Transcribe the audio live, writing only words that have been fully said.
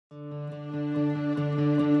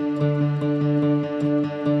Hi,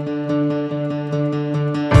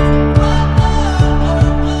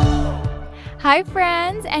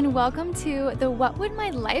 friends, and welcome to the What Would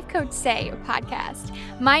My Life Coach Say podcast.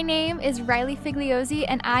 My name is Riley Figliozzi,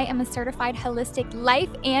 and I am a certified holistic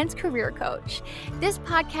life and career coach. This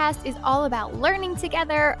podcast is all about learning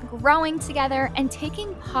together, growing together, and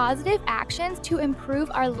taking positive actions to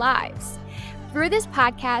improve our lives. Through this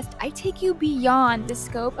podcast, I take you beyond the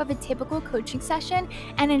scope of a typical coaching session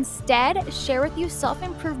and instead share with you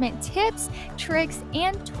self-improvement tips, tricks,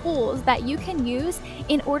 and tools that you can use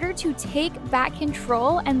in order to take back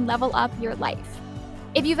control and level up your life.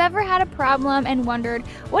 If you've ever had a problem and wondered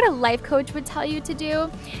what a life coach would tell you to do,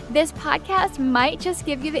 this podcast might just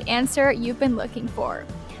give you the answer you've been looking for.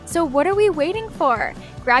 So what are we waiting for?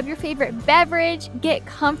 Grab your favorite beverage, get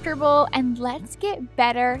comfortable, and let's get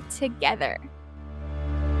better together.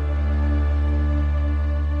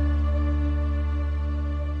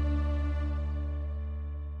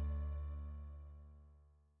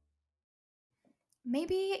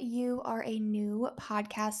 Maybe you are a new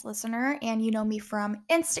podcast listener and you know me from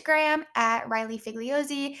Instagram at Riley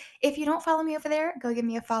Figliozzi. If you don't follow me over there, go give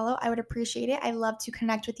me a follow. I would appreciate it. I love to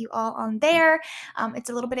connect with you all on there. It's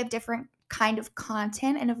a little bit of different kind of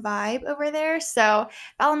content and a vibe over there. So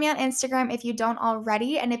follow me on Instagram if you don't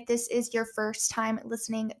already. And if this is your first time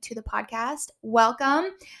listening to the podcast,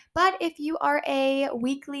 welcome. But if you are a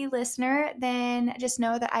weekly listener, then just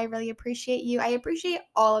know that I really appreciate you. I appreciate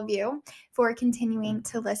all of you for continuing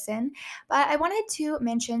to listen. But I wanted to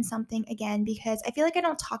mention something again because I feel like I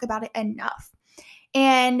don't talk about it enough.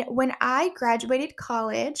 And when I graduated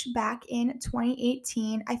college back in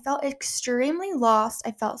 2018, I felt extremely lost.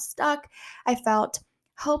 I felt stuck. I felt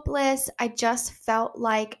hopeless. I just felt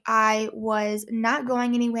like I was not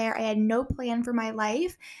going anywhere. I had no plan for my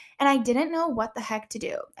life, and I didn't know what the heck to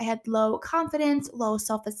do. I had low confidence, low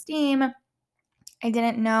self esteem. I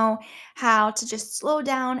didn't know how to just slow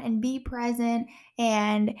down and be present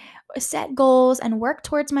and set goals and work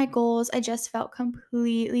towards my goals. I just felt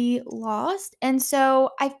completely lost. And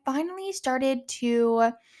so I finally started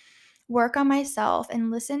to work on myself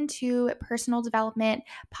and listen to personal development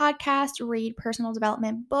podcasts, read personal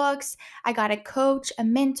development books. I got a coach, a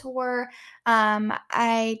mentor.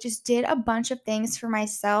 I just did a bunch of things for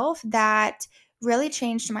myself that really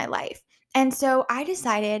changed my life. And so I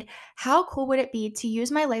decided, how cool would it be to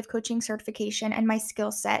use my life coaching certification and my skill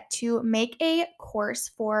set to make a course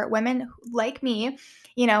for women like me,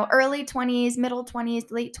 early 20s, middle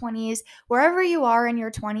 20s, late 20s, wherever you are in your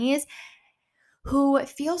 20s, who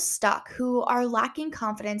feel stuck, who are lacking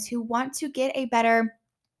confidence, who want to get a better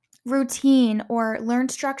routine or learn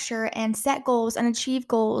structure and set goals and achieve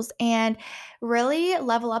goals and really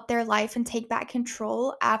level up their life and take back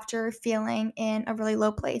control after feeling in a really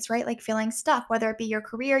low place, right? Like feeling stuck, whether it be your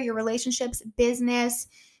career, your relationships, business,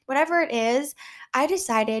 whatever it is. I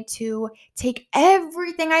decided to take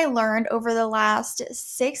everything I learned over the last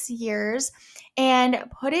 6 years and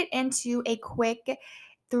put it into a quick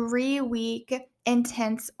 3-week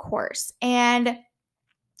intense course. And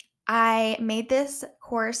I made this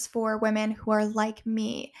course for women who are like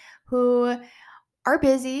me, who are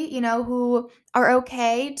busy, who are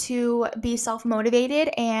okay to be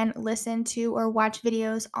self-motivated and listen to or watch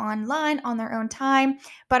videos online on their own time,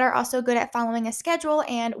 but are also good at following a schedule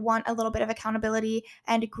and want a little bit of accountability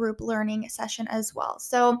and group learning session as well.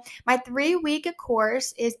 So my 3-week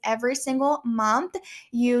course is every single month.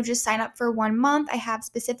 You just sign up for 1 month. I have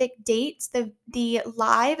specific dates. The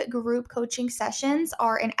live group coaching sessions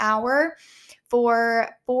are an hour for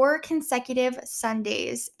 4 consecutive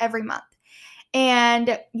Sundays every month.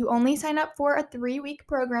 And you only sign up for a 3-week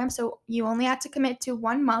program, so you only have to commit to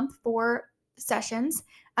 1 month for sessions.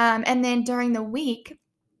 And then during the week,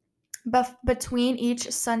 between each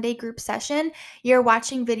Sunday group session, you're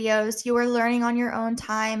watching videos, you are learning on your own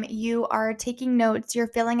time, you are taking notes, you're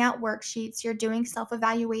filling out worksheets, you're doing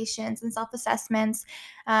self-evaluations and self-assessments,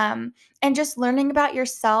 and just learning about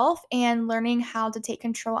yourself and learning how to take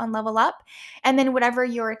control and level up. And then whatever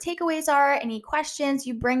your takeaways are, any questions,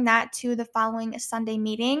 you bring that to the following Sunday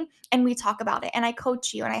meeting and we talk about it. And I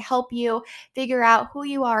coach you and I help you figure out who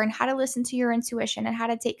you are and how to listen to your intuition and how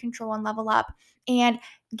to take control and level up and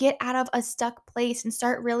get out of a stuck place and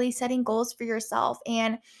start really setting goals for yourself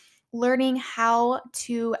and learning how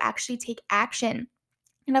to actually take action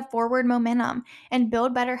in a forward momentum and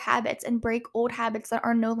build better habits and break old habits that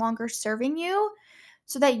are no longer serving you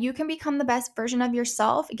so that you can become the best version of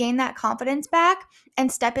yourself, gain that confidence back,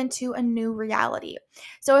 and step into a new reality.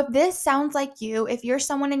 So, if this sounds like you, if you're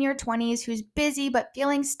someone in your 20s who's busy but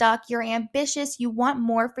feeling stuck, you're ambitious, you want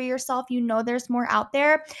more for yourself, you know there's more out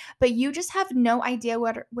there, but you just have no idea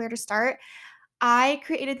where to start, I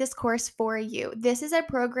created this course for you. This is a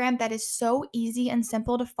program that is so easy and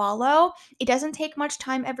simple to follow. It doesn't take much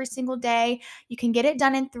time every single day. You can get it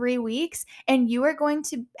done in 3 weeks, and you are going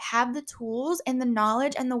to have the tools and the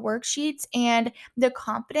knowledge and the worksheets and the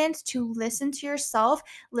confidence to listen to yourself,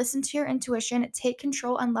 listen to your intuition, take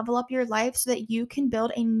control, and level up your life so that you can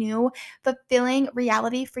build a new, fulfilling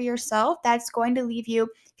reality for yourself that's going to leave you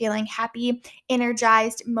feeling happy,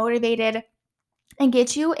 energized, motivated, and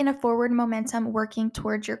get you in a forward momentum working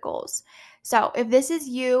towards your goals. So, if this is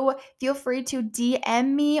you, feel free to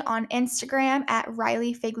DM me on Instagram at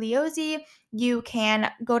Riley Figliozzi. You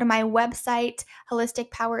can go to my website,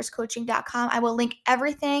 holisticpowerscoaching.com. I will link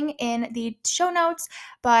everything in the show notes,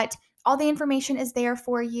 but all the information is there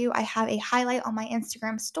for you. I have a highlight on my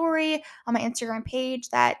Instagram story, on my Instagram page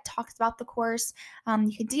that talks about the course.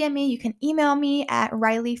 You can DM me, you can email me at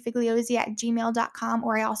rileyfigliozzi@gmail.com,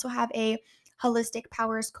 or I also have a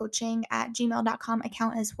holisticpowerscoaching@gmail.com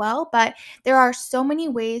account as well. But there are so many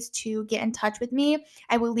ways to get in touch with me.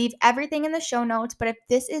 I will leave everything in the show notes. But if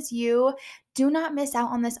this is you, do not miss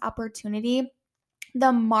out on this opportunity.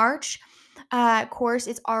 The March course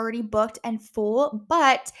is already booked and full,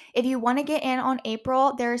 but if you want to get in on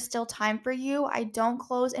April, there is still time for you. I don't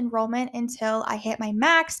close enrollment until I hit my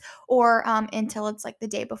max or until it's like the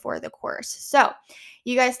day before the course. So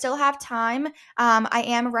you guys still have time. I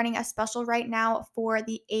am running a special right now for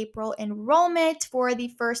the April enrollment. For the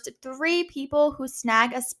first 3 people who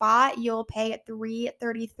snag a spot, you'll pay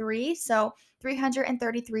 $333. So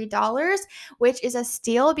 $333, which is a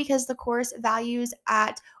steal because the course values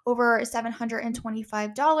at over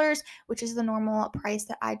 $725, which is the normal price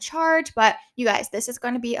that I charge. But you guys, this is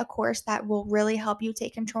going to be a course that will really help you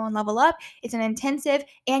take control and level up. It's an intensive,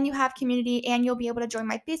 and you have community, and you'll be able to join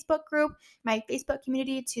my Facebook group, my Facebook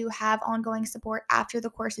community, to have ongoing support after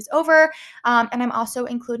the course is over. And I'm also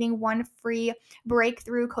including one free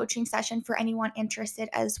breakthrough coaching session for anyone interested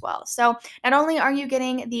as well. So not only are you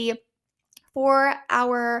getting the 4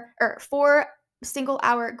 single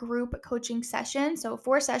hour group coaching sessions. So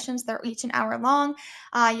 4 sessions, they're each an hour long.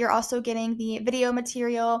 You're also getting the video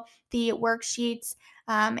material, the worksheets,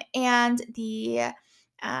 and the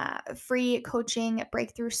free coaching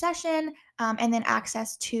breakthrough session, and then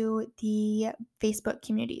access to the Facebook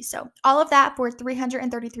community. So all of that for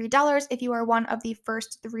 $333 if you are one of the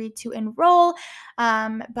first 3 to enroll.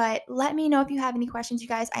 But let me know if you have any questions, you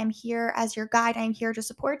guys. I'm here as your guide. I'm here to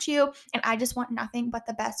support you, and I just want nothing but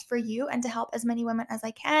the best for you and to help as many women as I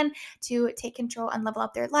can to take control and level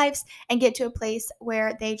up their lives and get to a place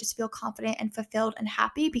where they just feel confident and fulfilled and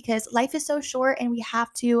happy, because life is so short and we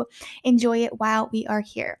have to enjoy it while we are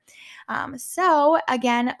here. So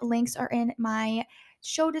again, links are in my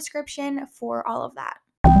show description for all of that.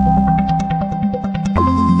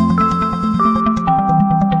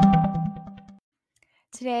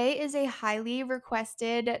 Today is a highly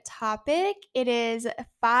requested topic. It is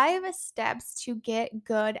 5 steps to get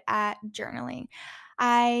good at journaling.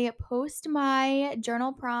 I post my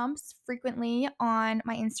journal prompts frequently on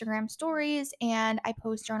my Instagram stories, and I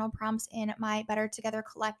post journal prompts in my Better Together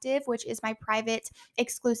Collective, which is my private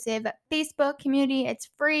exclusive Facebook community. It's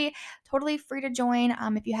free, totally free to join.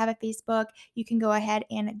 If you have a Facebook, you can go ahead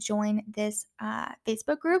and join this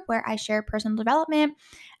Facebook group where I share personal development,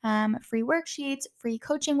 free worksheets, free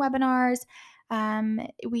coaching webinars.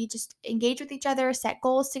 We just engage with each other, set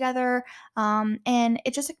goals together, and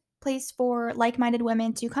it's just a place for like-minded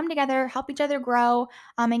women to come together, help each other grow,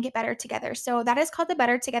 and get better together. So that is called the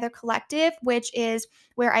Better Together Collective, which is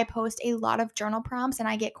where I post a lot of journal prompts, and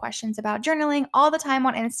I get questions about journaling all the time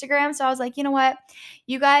on Instagram. So I was like, you know what?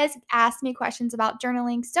 You guys asked me questions about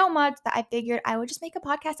journaling so much that I figured I would just make a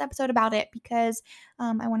podcast episode about it, because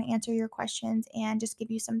I want to answer your questions and just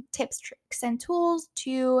give you some tips, tricks, and tools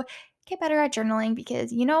to get better at journaling,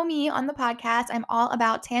 because you know me on the podcast, I'm all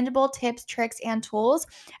about tangible tips, tricks, and tools.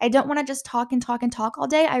 I don't want to just talk and talk and talk all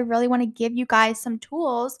day. I really want to give you guys some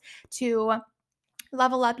tools to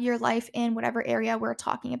level up your life in whatever area we're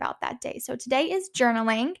talking about that day. So today is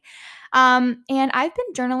journaling. And I've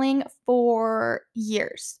been journaling for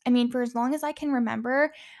years. I mean, for as long as I can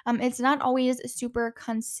remember. It's not always super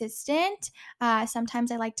consistent.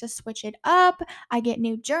 Sometimes I like to switch it up. I get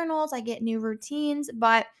new journals, I get new routines,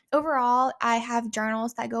 but overall, I have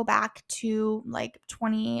journals that go back to like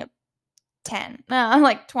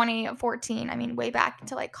like 2014. I mean, way back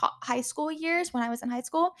to like high school years when I was in high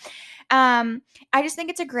school. I just think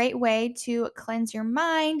it's a great way to cleanse your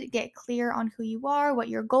mind, get clear on who you are, what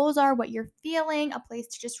your goals are, what you're feeling, a place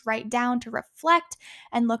to just write down, to reflect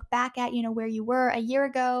and look back at, where you were a year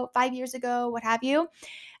ago, 5 years ago, what have you.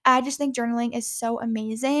 I just think journaling is so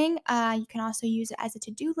amazing. You can also use it as a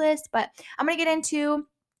to-do list, but I'm going to get into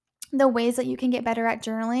the ways that you can get better at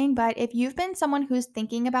journaling. But if you've been someone who's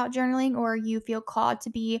thinking about journaling, or you feel called to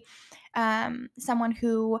be someone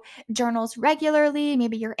who journals regularly,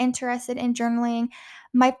 maybe you're interested in journaling,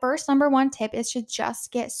 my first number one tip is to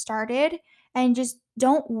just get started and just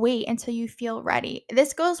don't wait until you feel ready.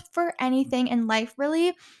 This goes for anything in life,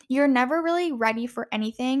 really. You're never really ready for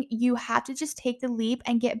anything. You have to just take the leap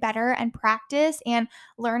and get better and practice and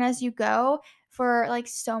learn as you go for like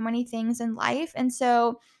so many things in life. And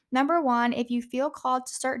so, number one, if you feel called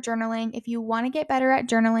to start journaling, if you want to get better at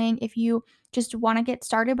journaling, if you just want to get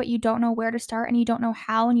started, but you don't know where to start and you don't know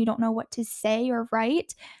how and you don't know what to say or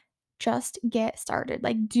write, just get started.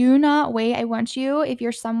 Like, do not wait. I want you, if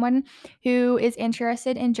you're someone who is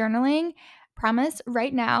interested in journaling, promise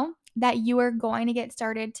right now that you are going to get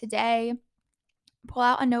started today. Pull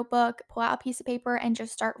out a notebook, pull out a piece of paper, and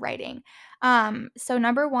just start writing. So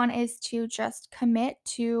number one is to just commit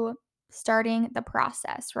to starting the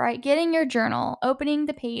process, right? Getting your journal, opening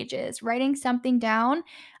the pages, writing something down.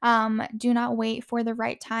 Do not wait for the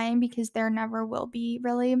right time, because there never will be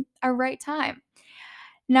really a right time.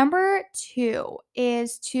 Number two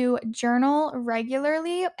is to journal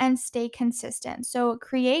regularly and stay consistent. So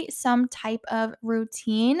create some type of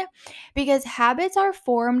routine, because habits are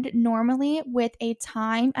formed normally with a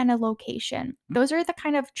time and a location. Those are the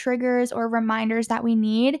kind of triggers or reminders that we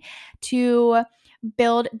need to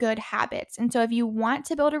build good habits. And so if you want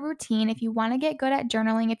to build a routine, if you want to get good at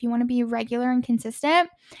journaling, if you want to be regular and consistent,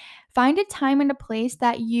 find a time and a place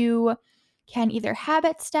that you can either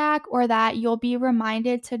habit stack or that you'll be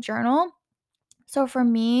reminded to journal. So for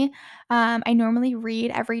me, I normally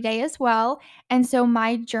read every day as well. And so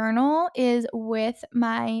my journal is with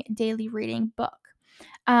my daily reading book.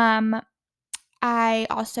 Um, I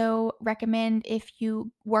also recommend, if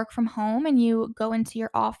you work from home and you go into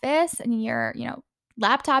your office and your,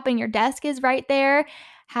 laptop and your desk is right there,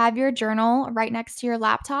 have your journal right next to your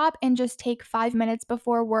laptop and just take 5 minutes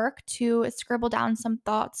before work to scribble down some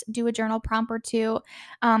thoughts, do a journal prompt or two,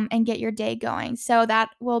 and get your day going. So that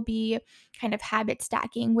will be kind of habit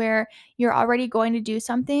stacking, where you're already going to do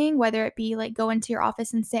something, whether it be like go into your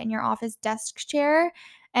office and sit in your office desk chair,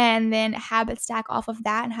 and then habit stack off of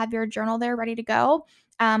that and have your journal there ready to go.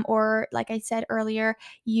 Or, like I said earlier,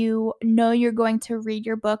 you know you're going to read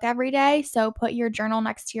your book every day. So put your journal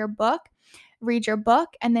next to your book, read your book,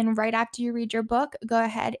 and then right after you read your book, go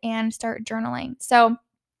ahead and start journaling. So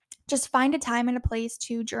just find a time and a place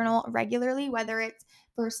to journal regularly, whether it's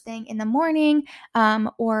first thing in the morning,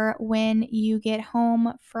 or when you get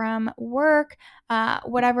home from work,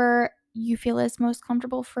 whatever you feel is most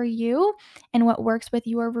comfortable for you and what works with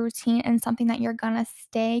your routine and something that you're gonna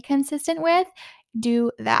stay consistent with,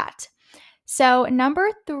 do that. So, number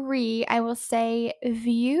three, I will say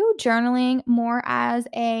view journaling more as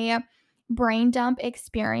a brain dump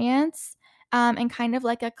experience, and kind of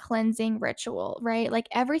like a cleansing ritual, right? Like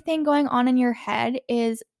everything going on in your head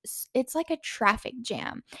it's like a traffic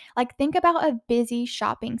jam. Like, think about a busy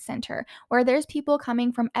shopping center where there's people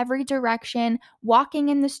coming from every direction, walking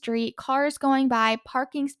in the street, cars going by,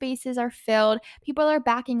 parking spaces are filled, people are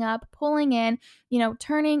backing up, pulling in,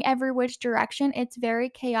 turning every which direction. It's very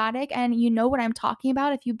chaotic. And you know what I'm talking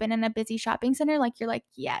about. If you've been in a busy shopping center, like, you're like,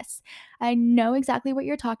 yes, I know exactly what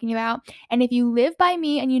you're talking about. And if you live by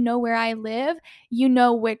me and you know where I live, you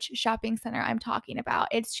know which shopping center I'm talking about.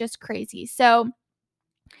 It's just crazy. So,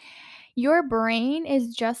 your brain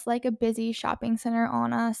is just like a busy shopping center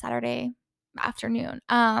on a Saturday afternoon,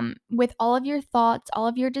 with all of your thoughts, all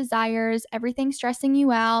of your desires, everything stressing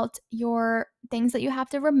you out, your things that you have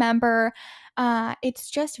to remember. It's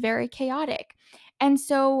just very chaotic. And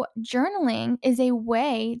so, journaling is a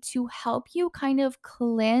way to help you kind of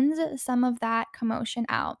cleanse some of that commotion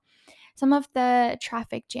out, some of the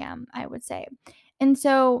traffic jam, I would say. And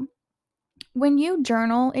so, when you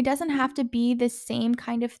journal, it doesn't have to be the same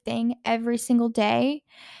kind of thing every single day.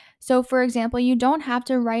 So, for example, you don't have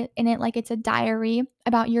to write in it like it's a diary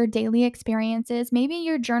about your daily experiences. Maybe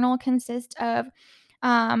your journal consists of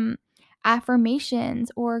um,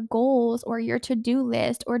 affirmations or goals or your to do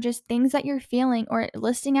list or just things that you're feeling or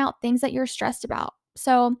listing out things that you're stressed about.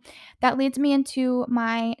 So, that leads me into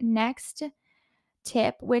my next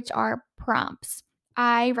tip, which are prompts.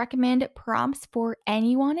 I recommend prompts for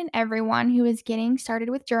anyone and everyone who is getting started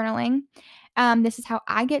with journaling. This is how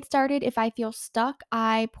I get started. If I feel stuck,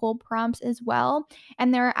 I pull prompts as well.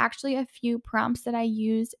 And there are actually a few prompts that I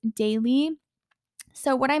use daily.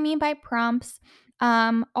 So, what I mean by prompts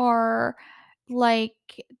are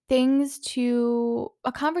like things to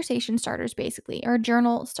a conversation starters, basically, or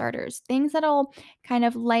journal starters, things that'll kind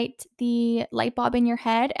of light the light bulb in your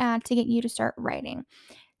head to get you to start writing.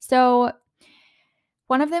 So,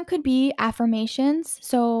 one of them could be affirmations.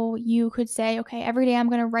 So you could say, okay, every day I'm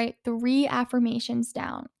going to write 3 affirmations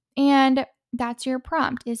down. And that's your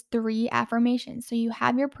prompt is 3 affirmations. So you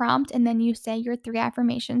have your prompt and then you say your 3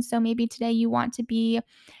 affirmations. So maybe today you want to be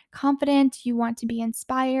confident, you want to be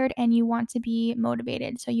inspired, and you want to be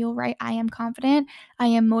motivated. So you'll write, I am confident, I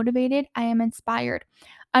am motivated, I am inspired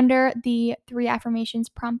under the 3 affirmations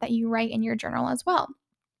prompt that you write in your journal as well.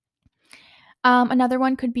 Another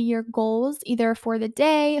one could be your goals, either for the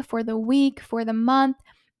day, for the week, for the month.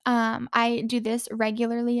 I do this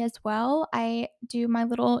regularly as well. I do my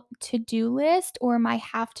little to do list or my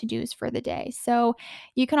have to dos for the day. So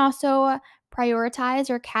you can also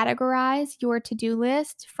prioritize or categorize your to do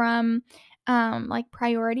list from like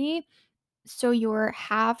priority, so your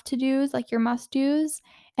have to do's, like your must do's,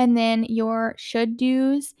 and then your should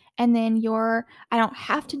do's, and then your I don't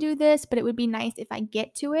have to do this, but it would be nice if I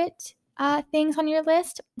get to it things on your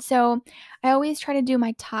list. So I always try to do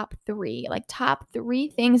my top 3, like top 3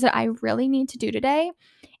 things that I really need to do today.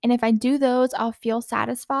 And if I do those, I'll feel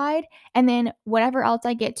satisfied. And then whatever else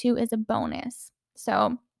I get to is a bonus.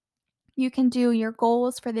 So you can do your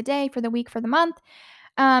goals for the day, for the week, for the month.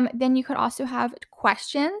 Then you could also have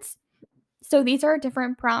questions. So these are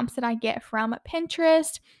different prompts that I get from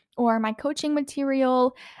Pinterest or my coaching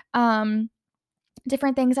material,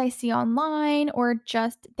 different things I see online, or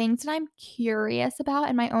just things that I'm curious about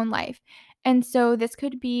in my own life. And so this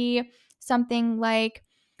could be something like,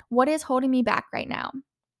 what is holding me back right now?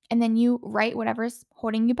 And then you write whatever's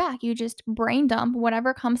holding you back. You just brain dump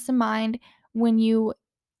whatever comes to mind when you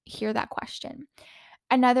hear that question.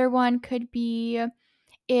 Another one could be,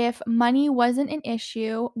 if money wasn't an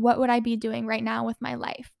issue, what would I be doing right now with my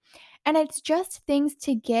life? And it's just things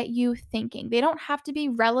to get you thinking. They don't have to be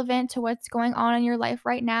relevant to what's going on in your life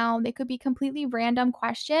right now. They could be completely random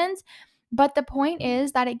questions. But the point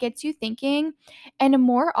is that it gets you thinking. And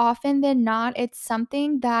more often than not, it's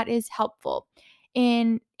something that is helpful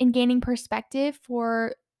in gaining perspective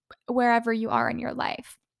for wherever you are in your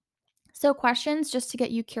life. So, questions just to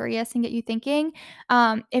get you curious and get you thinking.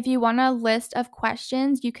 If you want a list of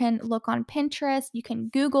questions, you can look on Pinterest, you can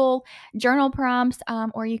Google journal prompts,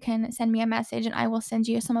 or you can send me a message and I will send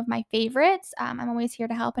you some of my favorites. I'm always here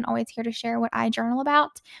to help and always here to share what I journal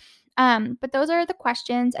about. But those are the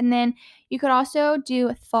questions. And then you could also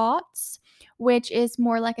do thoughts, which is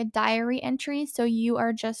more like a diary entry. So you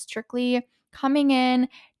are just strictly coming in,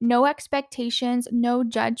 no expectations, no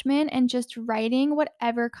judgment, and just writing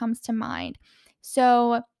whatever comes to mind.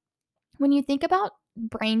 So when you think about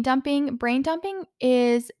brain dumping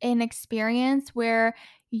is an experience where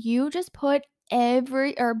you just put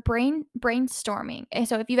every or brainstorming.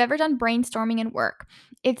 So if you've ever done brainstorming in work,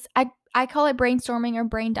 I call it brainstorming or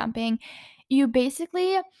brain dumping. You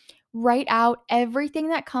basically write out everything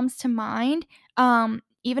that comes to mind.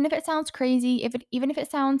 Even if it sounds crazy, even if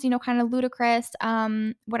it sounds, kind of ludicrous,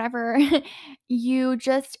 whatever, you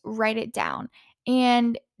just write it down.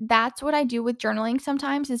 And that's what I do with journaling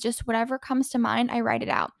sometimes, is just whatever comes to mind, I write it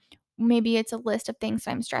out. Maybe it's a list of things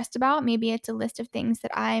I'm stressed about. Maybe it's a list of things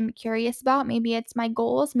that I'm curious about. Maybe it's my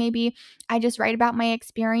goals. Maybe I just write about my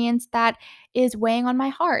experience that is weighing on my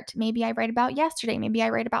heart. Maybe I write about yesterday. Maybe I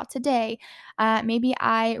write about today. Maybe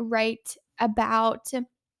I write about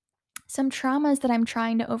some traumas that I'm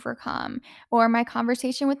trying to overcome, or my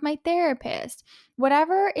conversation with my therapist.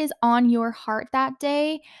 Whatever is on your heart that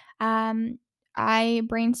day, I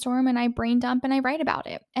brainstorm and I brain dump and I write about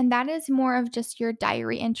it. And that is more of just your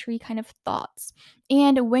diary entry kind of thoughts.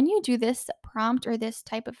 And when you do this prompt or this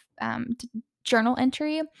type of journal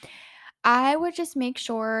entry, I would just make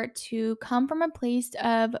sure to come from a place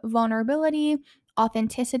of vulnerability,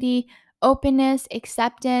 authenticity, openness,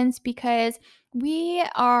 acceptance, because we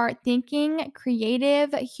are thinking,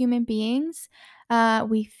 creative human beings.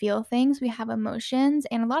 We feel things, we have emotions,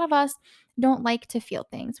 and a lot of us don't like to feel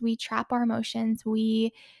things. We trap our emotions,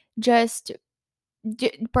 we just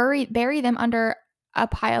bury them under a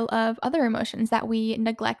pile of other emotions that we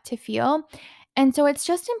neglect to feel. And so it's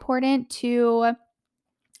just important to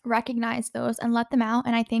recognize those and let them out.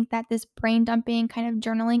 And I think that this brain dumping kind of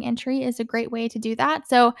journaling entry is a great way to do that.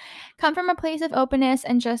 So come from a place of openness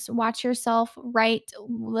and just watch yourself write,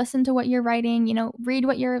 listen to what you're writing, read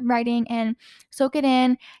what you're writing and soak it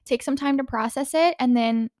in, take some time to process it, and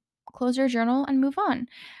then close your journal and move on.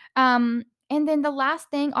 And then the last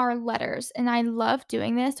thing are letters. And I love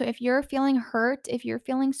doing this. So if you're feeling hurt, if you're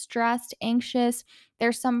feeling stressed, anxious,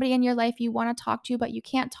 there's somebody in your life you want to talk to, but you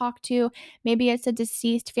can't talk to. Maybe it's a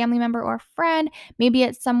deceased family member or friend. Maybe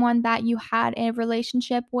it's someone that you had a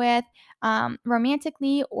relationship with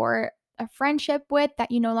romantically or a friendship with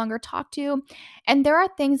that you no longer talk to. And there are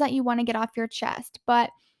things that you want to get off your chest. But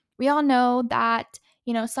we all know that,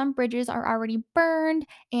 some bridges are already burned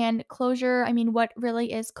and closure. I mean, what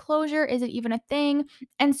really is closure? Is it even a thing?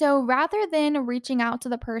 And so rather than reaching out to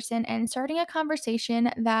the person and starting a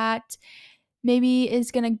conversation that maybe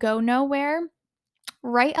is going to go nowhere,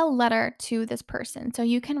 write a letter to this person. So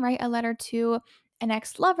you can write a letter to an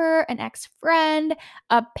ex lover, an ex friend,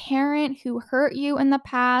 a parent who hurt you in the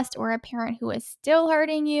past, or a parent who is still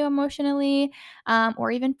hurting you emotionally,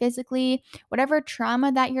 or even physically. Whatever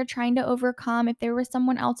trauma that you're trying to overcome, if there was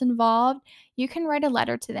someone else involved, you can write a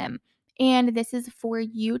letter to them. And this is for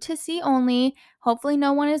you to see only. Hopefully,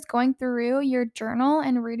 no one is going through your journal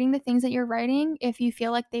and reading the things that you're writing. If you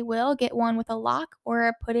feel like they will, get one with a lock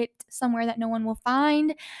or put it somewhere that no one will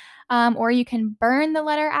find. Or you can burn the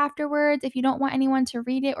letter afterwards if you don't want anyone to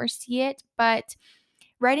read it or see it. But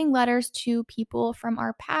writing letters to people from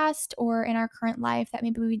our past or in our current life that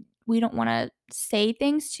maybe we don't want to say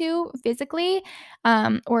things to physically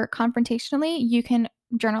or confrontationally, you can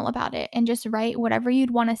journal about it and just write whatever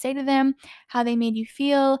you'd want to say to them, how they made you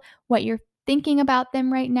feel, what you're thinking about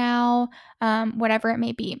them right now, whatever it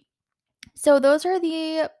may be. So those are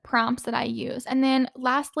the prompts that I use. And then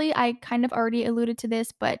lastly, I kind of already alluded to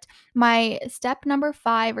this, but my step number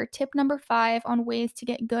 5 or tip number 5 on ways to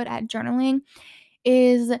get good at journaling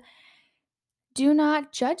is do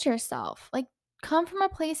not judge yourself. Like, come from a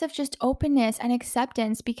place of just openness and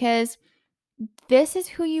acceptance because this is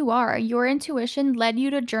who you are. Your intuition led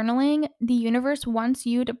you to journaling. The universe wants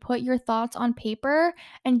you to put your thoughts on paper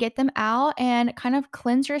and get them out and kind of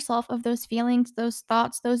cleanse yourself of those feelings, those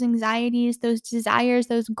thoughts, those anxieties, those desires,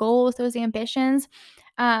 those goals, those ambitions,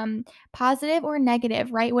 positive or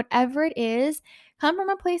negative, right? Whatever it is, come from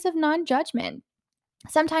a place of non judgment.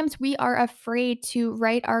 Sometimes we are afraid to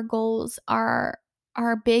write our goals, our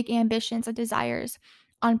big ambitions and desires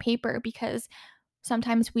on paper because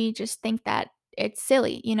sometimes we just think that it's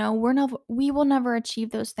silly, we will never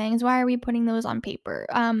achieve those things. Why are we putting those on paper?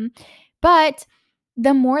 But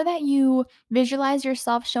the more that you visualize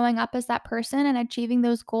yourself showing up as that person and achieving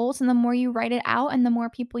those goals, and the more you write it out, and the more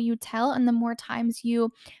people you tell, and the more times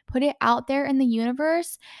you put it out there in the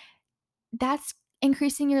universe, that's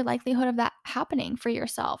increasing your likelihood of that happening for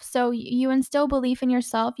yourself. So you instill belief in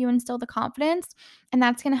yourself, you instill the confidence, and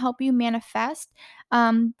that's going to help you manifest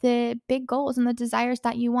the big goals and the desires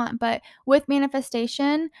that you want. But with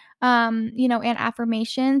manifestation, and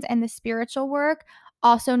affirmations and the spiritual work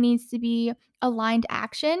also needs to be aligned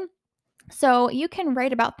action. So you can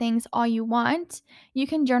write about things all you want. You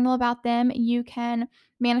can journal about them. You can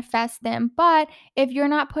manifest them. But if you're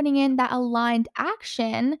not putting in that aligned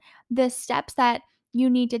action, the steps that you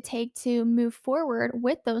need to take to move forward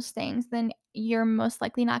with those things, then you're most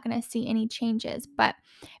likely not going to see any changes. But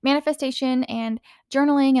manifestation and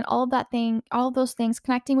journaling and all of those things,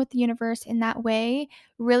 connecting with the universe in that way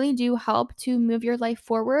really do help to move your life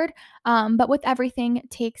forward. But with everything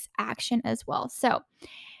takes action as well. So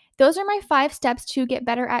those are my 5 steps to get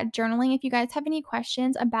better at journaling. If you guys have any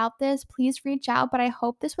questions about this, please reach out. But I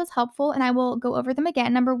hope this was helpful and I will go over them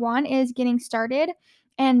again. Number 1 is getting started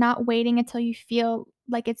and not waiting until you feel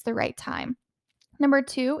like it's the right time. Number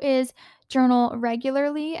 2 is journal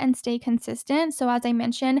regularly and stay consistent. So, as I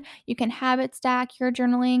mentioned, you can habit stack your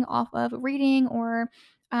journaling off of reading or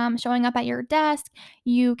showing up at your desk.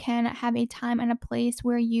 You can have a time and a place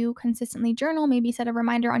where you consistently journal. Maybe set a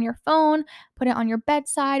reminder on your phone, put it on your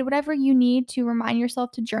bedside, whatever you need to remind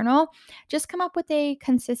yourself to journal. Just come up with a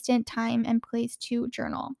consistent time and place to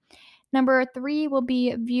journal. Number 3 will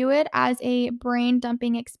be view it as a brain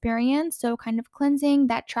dumping experience. So, kind of cleansing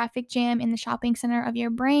that traffic jam in the shopping center of your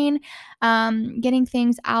brain, getting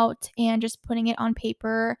things out and just putting it on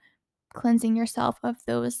paper, cleansing yourself of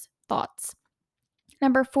those thoughts.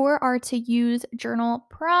 Number 4 are to use journal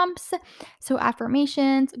prompts. So,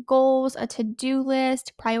 affirmations, goals, a to do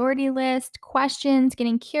list, priority list, questions,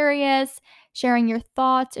 getting curious, sharing your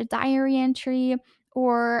thoughts, a diary entry,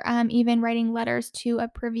 or even writing letters to a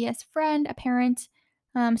previous friend, a parent,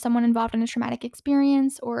 someone involved in a traumatic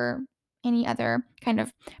experience, or any other kind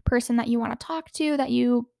of person that you want to talk to that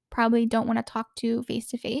you probably don't want to talk to face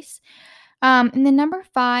to face. And then number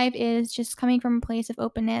 5 is just coming from a place of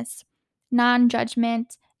openness,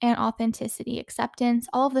 non-judgment, and authenticity, acceptance,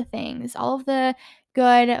 all of the things, all of the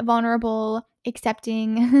good, vulnerable,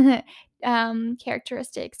 accepting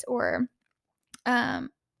characteristics or um,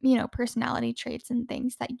 personality traits and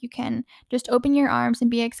things that you can just open your arms and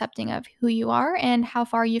be accepting of who you are and how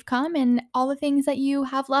far you've come and all the things that you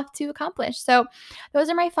have left to accomplish. So, those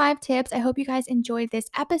are my 5 tips. I hope you guys enjoyed this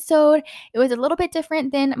episode. It was a little bit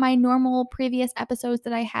different than my normal previous episodes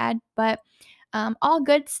that I had, but all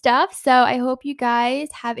good stuff. So I hope you guys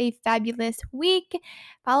have a fabulous week.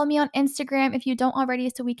 Follow me on Instagram if you don't already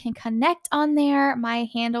so we can connect on there. My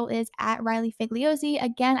handle is at Riley Figliozzi.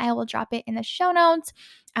 Again, I will drop it in the show notes.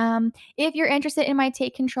 If you're interested in my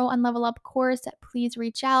Take Control and Level Up course, please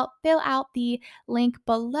reach out, fill out the link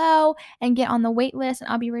below, and get on the wait list, and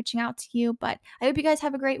I'll be reaching out to you. But I hope you guys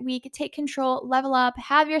have a great week. Take control, level up,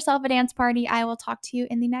 have yourself a dance party. I will talk to you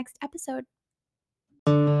in the next episode.